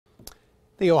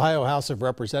The Ohio House of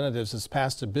Representatives has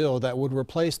passed a bill that would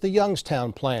replace the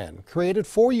Youngstown Plan, created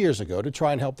 4 years ago to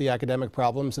try and help the academic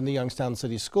problems in the Youngstown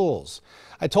City schools.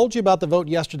 I told you about the vote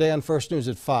yesterday on First News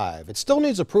at 5. It still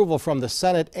needs approval from the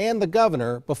Senate and the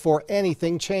governor before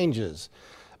anything changes.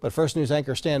 But First News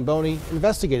anchor Stan Boney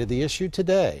investigated the issue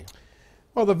today.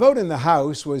 Well, the vote in the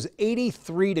House was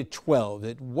 83 to 12.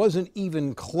 It wasn't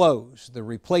even close. The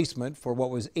replacement for what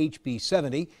was HB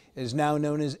 70 is now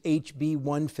known as HB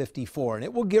 154, and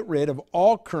it will get rid of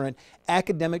all current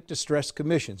academic distress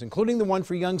commissions, including the one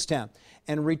for Youngstown,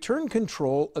 and return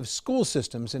control of school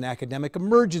systems in academic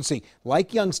emergency,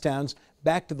 like Youngstown's,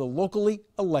 back to the locally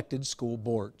elected school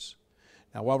boards.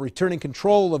 Now, while returning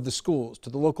control of the schools to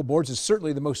the local boards is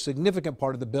certainly the most significant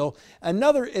part of the bill,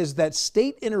 another is that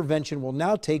state intervention will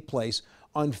now take place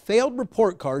on failed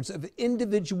report cards of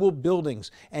individual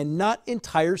buildings and not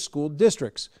entire school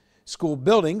districts. School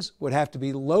buildings would have to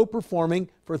be low performing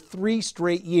for 3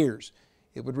 straight years.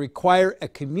 It would require a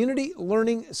community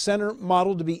learning center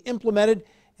model to be implemented,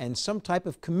 and some type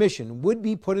of commission would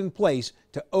be put in place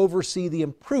to oversee the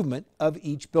improvement of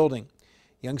each building.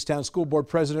 Youngstown School Board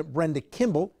President Brenda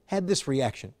Kimball had this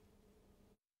reaction.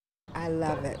 I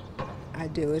love it. I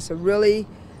do. It's a really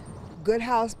good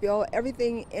House bill.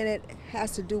 Everything in it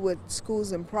has to do with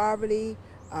schools in poverty,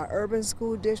 urban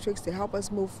school districts, to help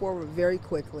us move forward very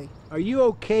quickly. Are you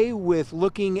okay with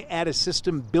looking at a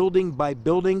system building by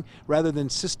building rather than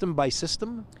system by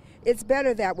system? It's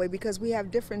better that way because we have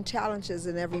different challenges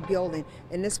in every building,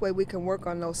 and this way we can work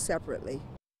on those separately.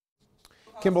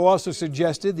 Kimball also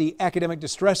suggested the Academic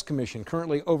Distress Commission,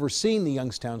 currently overseeing the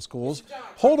Youngstown schools,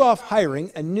 hold off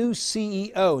hiring a new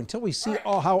CEO until we see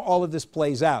how all of this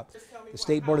plays out. The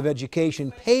State Board of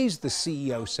Education pays the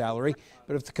CEO salary,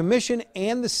 but if the commission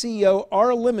and the CEO are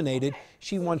eliminated,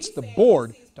 she wants the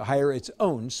board to hire its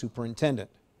own superintendent.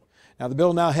 Now, the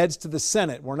bill now heads to the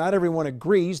Senate, where not everyone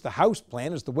agrees the House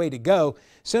plan is the way to go.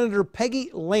 Senator Peggy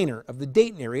Lehner of the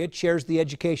Dayton area chairs the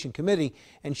Education Committee,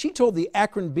 and she told the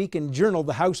Akron Beacon Journal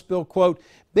the House bill, quote,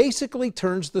 basically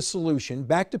turns the solution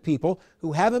back to people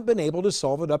who haven't been able to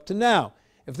solve it up to now.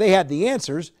 If they had the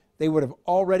answers, they would have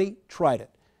already tried it.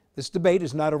 This debate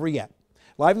is not over yet.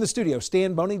 Live in the studio,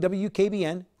 Stan Boney,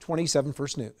 WKBN 27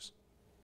 First News.